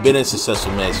 Have they been in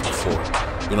successful marriages before?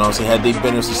 You know what I'm saying? Had they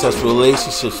been in successful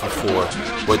relationships before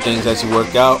where things actually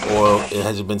work out, or it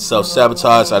has been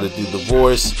self-sabotage, either through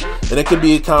divorce? And it could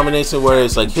be a combination where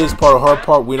it's like his part or her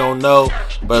part, we don't know.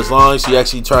 But as long as you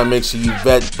actually try to make sure you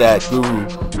vet that guru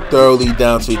thoroughly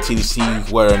down to the T to see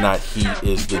whether or not he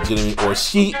is legitimate or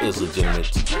she is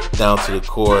legitimate down to the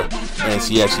core, and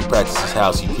she actually practices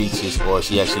how she preaches, or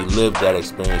she actually lived that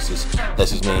experiences that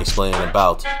she's been explaining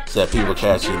about, so that people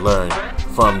can actually learn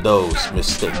from those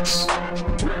mistakes.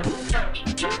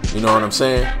 You know what I'm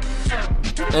saying?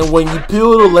 And when you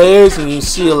peel the layers and you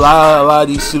see a lot of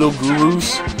these pseudo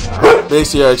gurus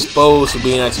basically are exposed for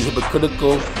being actually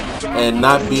hypocritical and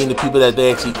not being the people that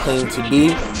they actually claim to be,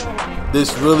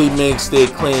 this really makes their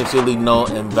claims really null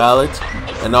and valid.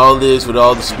 And all it is with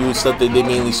all the spewing stuff that they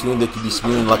mainly spewing, they could be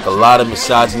spewing like a lot of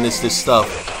misogynistic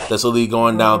stuff that's really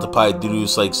going down to probably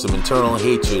deduce like some internal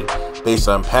hatred based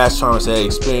on past traumas they had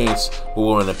experienced with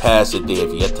women in the past that they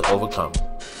have yet to overcome.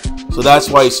 So that's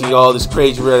why you see all this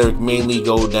crazy rhetoric mainly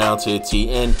go down to the T.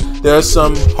 And there are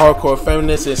some hardcore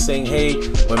feminists that are saying, hey,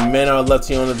 when men are left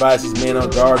to their own devices, men are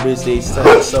garbage, they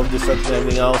self-destruct and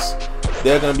everything else.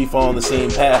 They're going to be following the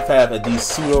same path that these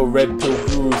pseudo red pill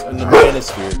gurus in the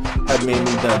manosphere have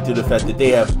mainly done, due to the fact that they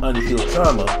have unhealed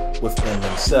trauma within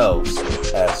themselves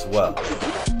as well.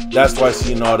 That's why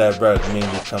seeing all that rhetoric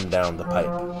mainly come down the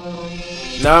pipe.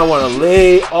 Now I want to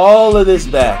lay all of this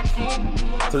back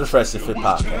to the Fresh and Fit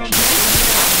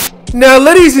podcast. Now,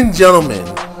 ladies and gentlemen,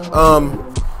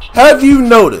 have you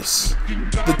noticed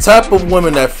the type of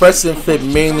women that Fresh and Fit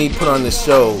mainly put on the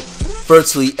show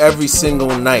virtually every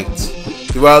single night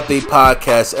throughout their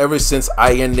podcast ever since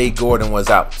Ayende Gordon was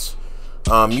out?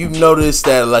 You've noticed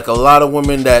that like a lot of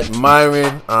women that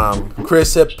Myron,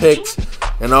 Chris have picked,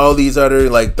 and all these other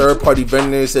like third-party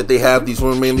vendors that they have these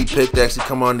women mainly picked to actually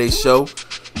come on their show.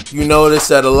 You notice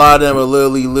that a lot of them are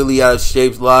literally out of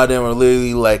shape. A lot of them are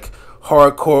literally like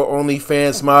hardcore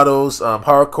OnlyFans models,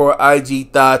 hardcore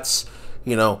IG thoughts,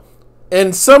 you know.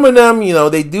 And some of them, you know,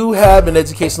 they do have an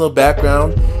educational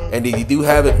background and they do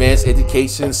have advanced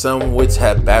education, some of which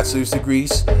have bachelor's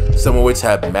degrees, some of which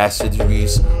have master's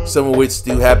degrees, some of which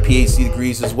do have PhD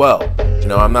degrees as well. You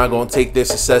know, I'm not going to take their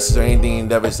successes or anything and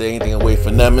never say anything away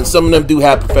from them. And some of them do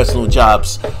have professional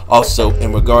jobs also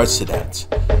in regards to that.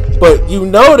 But you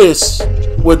notice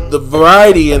with the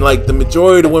variety and like the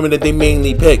majority of the women that they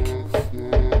mainly pick,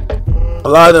 a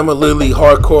lot of them are literally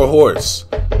hardcore whores.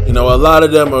 You know, a lot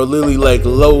of them are literally like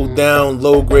low down,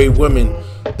 low grade women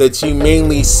that you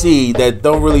mainly see that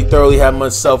don't really thoroughly have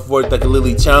much self-worth that can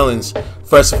literally challenge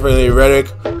Fresh and Fit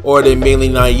rhetoric, or they're mainly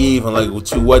naive and like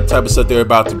to what type of stuff they're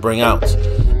about to bring out.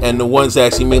 And the ones that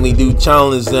actually mainly do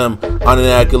challenge them on an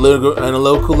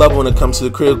analytical level when it comes to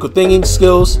the critical thinking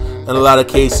skills. In a lot of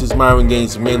cases, Myron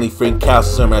Gaines mainly Frank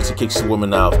Castle's term actually kicks the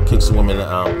woman out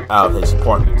of his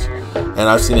apartment. And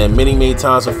I've seen that many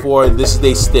times before. This is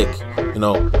they stick, you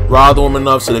know, rile the woman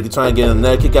up so they can try and get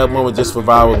another kick out moment just for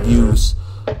viral views.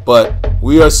 But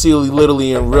we are seeing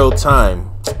literally in real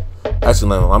time.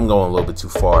 Actually, I'm going a little bit too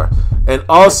far. And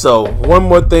also, one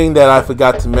more thing that I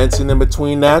forgot to mention in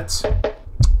between that.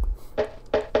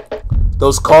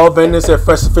 Those call vendors that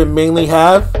Fresh and Fit mainly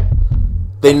have,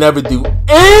 they never do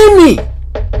any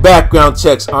background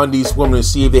checks on these women to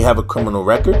see if they have a criminal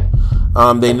record.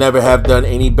 They never have done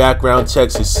any background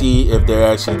checks to see if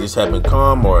they're actually just having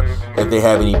calm or if they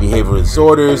have any behavioral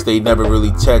disorders. They never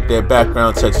really check their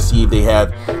background checks to see if they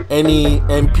have any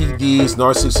NPDs,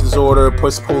 narcissistic disorder,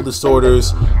 push-pull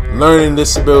disorders, learning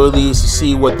disabilities, to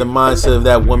see what the mindset of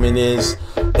that woman is.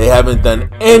 They haven't done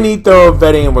any thorough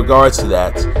vetting in regards to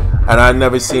that. And I've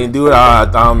never seen do it. I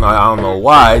don't know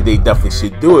why. They definitely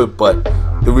should do it, but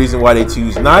the reason why they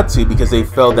choose not to, because they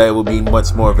felt that it would be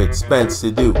much more of an expense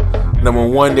to do. Number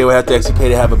one, they would have to actually pay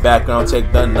to have a background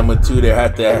check done. Number two, they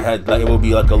have to have like it will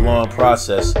be like a long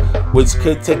process, which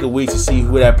could take a week to see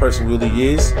who that person really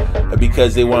is.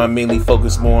 Because they want to mainly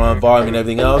focus more on volume and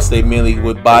everything else, they mainly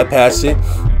would bypass it.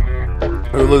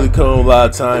 It would literally kill them a lot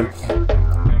of time.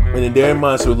 And in their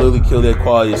minds, it would literally kill their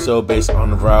quality of show based on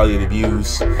the variety of the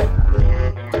views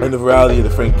and the variety of the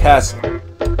Frank Castle.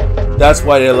 That's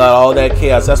why they allow all that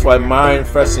chaos. That's why Myron,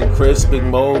 Fresh and Chris, Big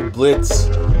Mo, Blitz,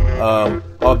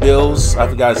 or Bills, I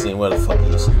forgot his name, what the fuck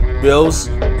it is. Bills,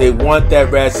 they want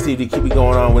that ratchet to keep it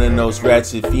going on within those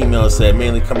ratchet females that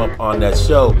mainly come up on that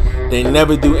show. They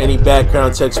never do any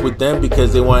background checks with them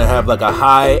because they want to have like a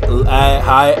high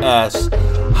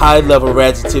level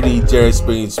ratchetivity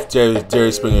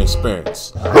Jerry Springer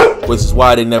experience, which is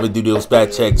why they never do those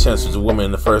back check checks with a woman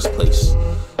in the first place.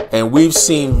 And we've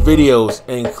seen videos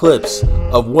and clips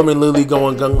of women literally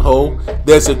going gung-ho.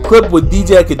 There's a clip with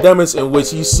DJ Academics in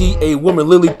which you see a woman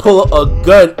literally pull a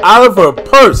gun out of her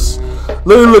purse,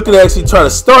 literally looking to actually try to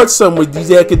start something with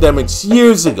DJ Academics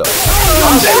years ago.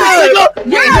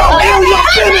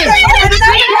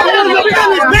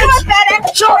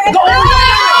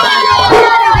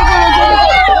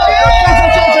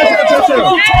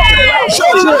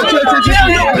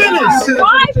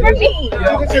 Why for me?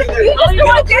 You just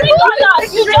want to on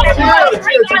us. You just want to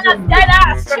bring on us dead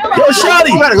ass. Yo, Shawty,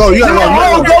 you gotta go. You gotta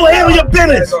go. Go handle your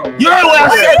business. You heard what I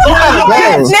said. Go handle your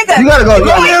business. You gotta go.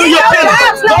 Go handle your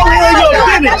business. Go handle your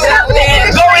business.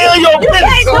 Go handle your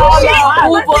business.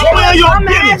 your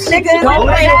business. Don't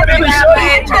play your business.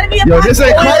 Yo, this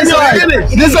ain't Christ-like.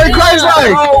 This ain't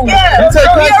Christ-like. This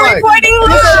ain't Christ-like.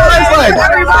 This ain't Christ-like.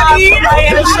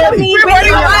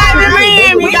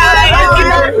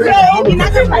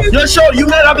 Yo, show you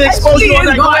mad I've been exposed you on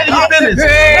that. Go ahead and your business.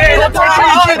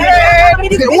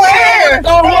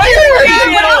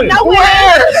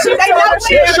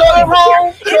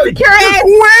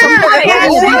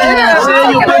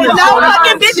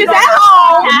 Bitches at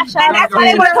home, and that's why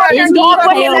they want to talk their daughter.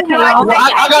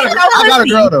 I got a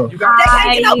girl though.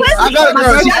 I got a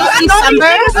girl.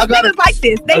 I got it like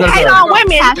this. They hate on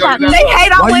women. They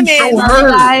hate on women.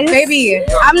 Baby,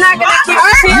 I'm not gonna get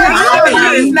hurt.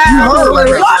 You made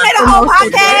a whole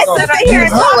podcast to sit here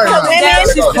and talk to women and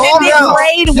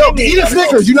degrade women. Eat a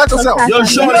Snickers. You not yourself. Yo,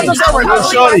 shorty. Yo,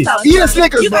 shorty. Eat a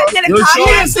Snickers, bro. Yo, eat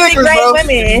a Snickers, bro.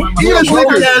 Eat a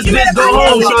Snickers. Go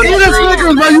home, shorty. Eat a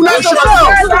Snickers, bro. You not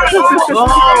yourself. Go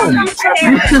home.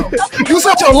 You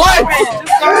such a life.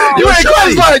 You ain't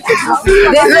Christ-like. This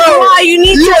is why you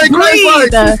need to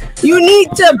breathe. You need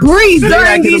to breathe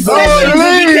during these sessions.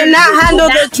 You cannot handle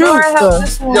the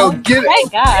truth. Yo, get it.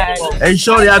 Thank God. Hey,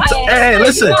 shorty. Hey,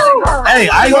 listen. Hey,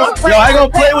 I ain't gonna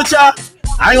play with y'all.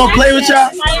 I ain't gonna play with y'all.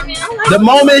 The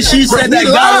moment she said that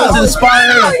God was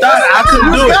inspiring her thought, I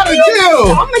couldn't do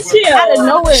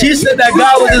it. She said that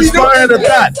God was inspiring her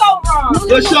thought.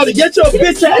 Yo, shorty, get your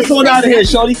bitch ass on out of here,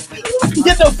 shorty.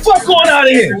 Get the fuck on out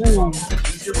of here.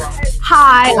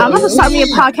 Hi, I'm about to start me a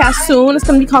podcast soon. It's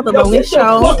gonna be called The Lonely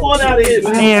Show.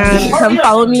 And come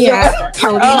follow me at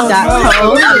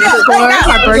cody.co.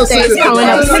 My birthday is coming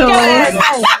up soon.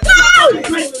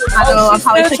 I know I'll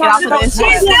probably check it out for this.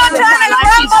 She's still trying to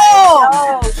rumble.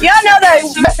 Y'all know that.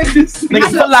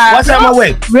 Nigga, watch out my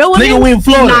way. Real women nigga, we in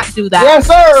Florida. do not do that. Yes,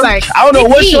 sir. Like, I don't know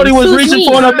what shorty was reaching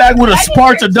for in her back with a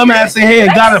spark or dumbass in here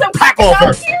and got a pack off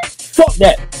her. Fuck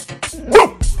that.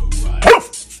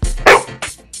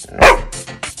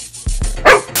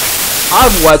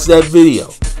 I've watched that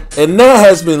video, and that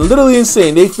has been literally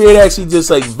insane. They feared to actually just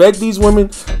like vet these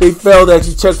women. They failed to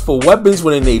actually check for weapons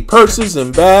when in their purses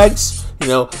and bags. You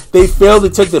know, they failed to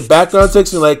check the background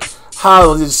checks and like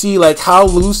how to see like how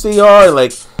loose they are and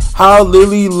like how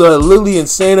literally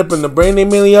insane up in the brain they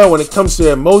mainly are when it comes to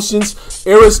their emotions,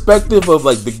 irrespective of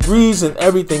like degrees and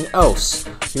everything else.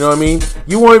 You know what I mean?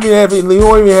 You won't even have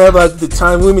like the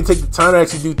time. Women take the time to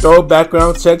actually do thorough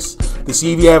background checks to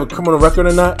see if you have a criminal record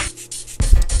or not.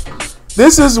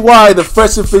 This is why the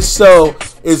Fresh and Fit show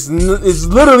is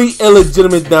literally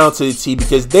illegitimate down to the T,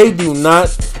 because they do not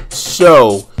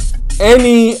show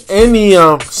any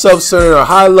self-centered or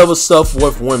high-level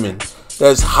self-worth women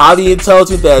that's highly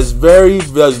intelligent, that's very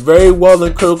well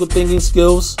in critical thinking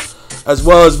skills, as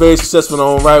well as very successful in their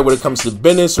own right when it comes to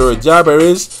business or a job or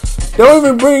is. They don't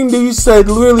even bring these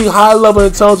really high-level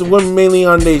intelligent women mainly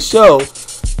on their show,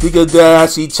 because they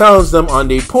actually challenge them on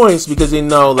their points, because they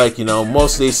know, like, you know,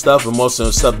 most of their stuff and most of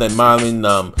the stuff that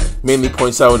Marlon mainly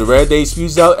points out with the rare day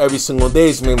spews out every single day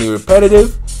is mainly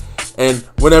repetitive. And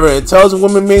whenever an intelligent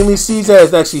woman mainly sees that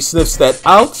and actually sniffs that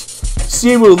out,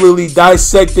 she will literally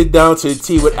dissect it down to the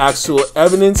T with actual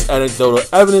evidence, anecdotal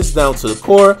evidence down to the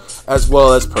core, as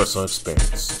well as personal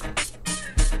experience.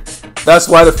 That's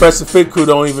why the Fresh and Fit crew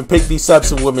don't even pick these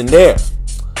types of women there.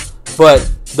 But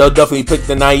they'll definitely pick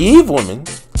the naive women.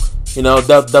 You know,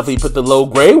 they'll definitely put the low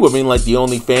grade women like the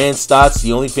OnlyFans thoughts,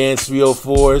 the OnlyFans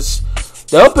 304s.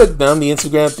 They'll pick them, the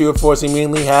Instagram 304s they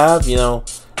mainly have, you know.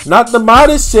 Not the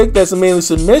modest chick that's mainly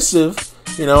submissive,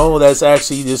 you know, that's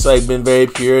actually just like been very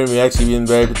pure and actually been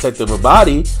very protective of her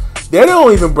body. They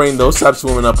don't even bring those types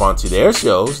of women up onto their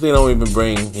shows. They don't even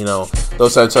bring, you know,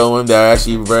 those types of women that are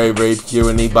actually very, very pure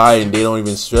in their body and they don't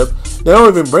even strip. They don't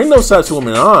even bring those types of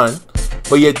women on.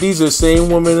 But yet these are the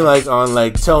same women like on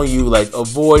like telling you like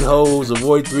avoid hoes,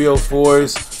 avoid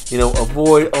 304s, you know,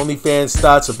 avoid OnlyFans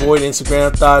thoughts, avoid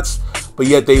Instagram thoughts. But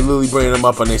yet they literally bring them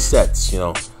up on their sets, you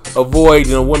know. Avoid,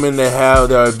 you know, women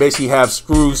that basically have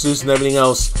screws, this and everything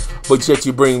else, but yet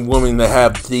you bring women that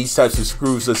have these types of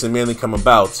screws that mainly come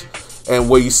about. And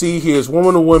what you see here is one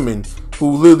of the women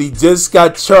who literally just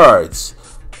got charged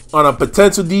on a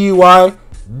potential DUI,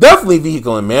 definitely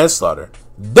vehicular manslaughter,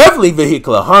 definitely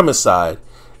vehicular homicide.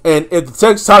 And if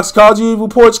the toxicology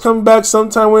reports come back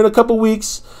sometime in a couple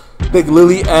weeks, they can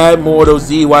literally add more of those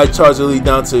DUI charges literally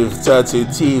down to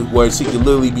T, where she could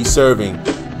literally be serving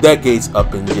decades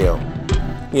up in jail.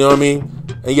 You know what I mean?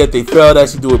 And yet they failed to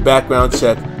actually do a background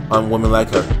check on women like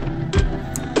her.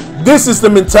 This is the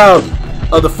mentality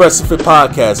of the Fresh and Fit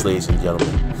podcast, ladies and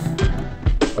gentlemen.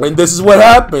 And this is what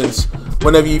happens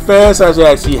whenever you fans are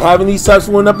actually having these types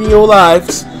of women up in your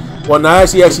lives, while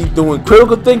not actually doing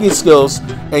critical thinking skills,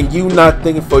 and you not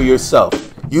thinking for yourself.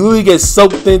 You literally get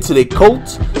soaked into their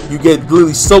cult. You get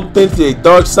literally soaked into their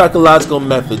dark psychological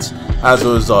methods as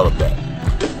a result of that.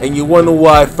 And you wonder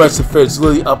why Fresh Affairs is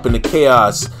literally up in the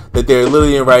chaos that they're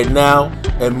literally in right now,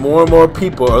 and more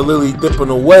people are literally dipping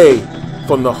away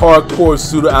from the hardcore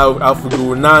pseudo alpha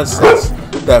guru nonsense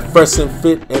that Fresh and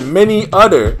Fit and many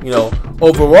other,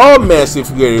 overall manosphere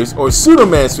creators or pseudo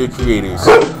manosphere creators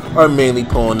are mainly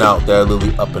pulling out that are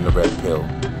literally up in the red pill.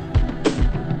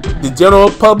 The general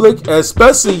public,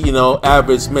 especially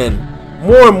average men,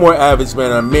 more and more average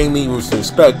men are mainly losing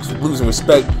respect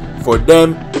for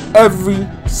them every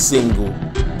single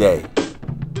day.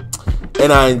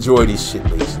 And I enjoy this shit,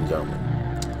 ladies and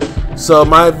gentlemen. So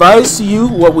my advice to you,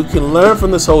 what we can learn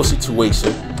from this whole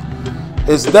situation,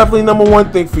 is definitely number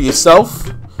one, think for yourself.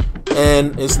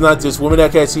 And it's not just women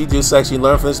that can actually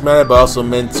learn from this matter, but also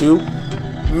men too.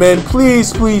 Men,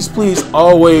 please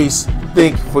always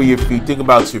think for your future. Think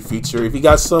about your future. If you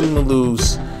got something to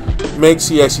lose, make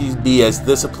sure you actually be as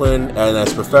disciplined and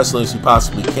as professional as you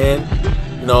possibly can.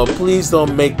 Please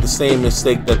don't make the same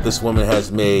mistake that this woman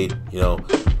has made,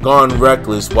 gone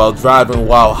reckless while driving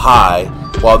while high,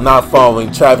 while not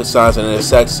following traffic signs and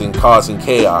intersections, causing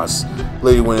chaos,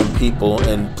 literally winning people.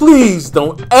 And please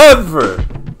don't ever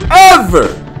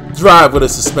drive with a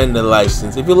suspended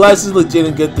license. If your license is legit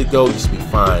and good to go, you should be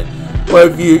fine.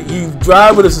 But if you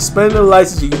drive with a suspended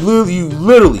license, you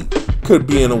literally could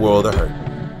be in a world of hurt.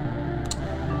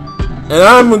 And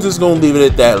I'm just going to leave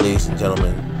it at that, ladies and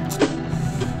gentlemen.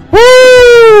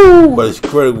 Woo! But it's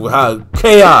critical how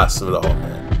chaos of it all, man.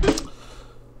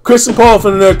 Christian Paul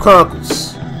from the Nerd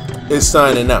Chronicles is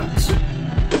signing out.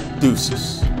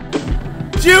 Deuces.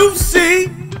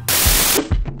 Juicy!